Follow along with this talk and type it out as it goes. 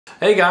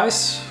Hey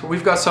guys,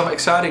 we've got some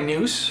exciting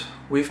news.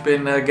 We've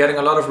been getting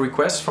a lot of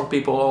requests from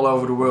people all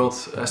over the world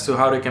as to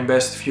how they can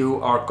best view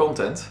our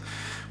content,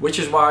 which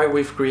is why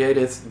we've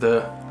created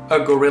the A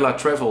Gorilla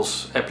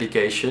Travels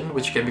application,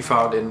 which can be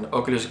found in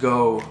Oculus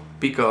Go,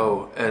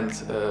 Pico and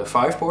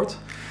Viveport.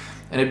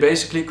 And it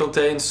basically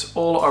contains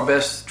all our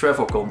best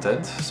travel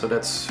content. So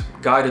that's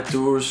guided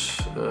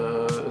tours,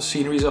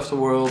 sceneries of the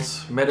world,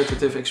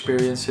 meditative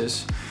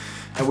experiences.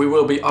 And we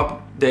will be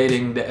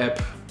updating the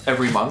app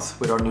every month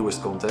with our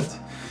newest content.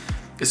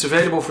 It's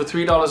available for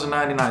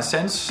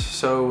 $3.99,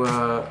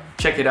 so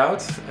check it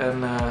out,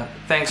 and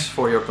thanks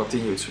for your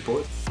continued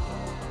support.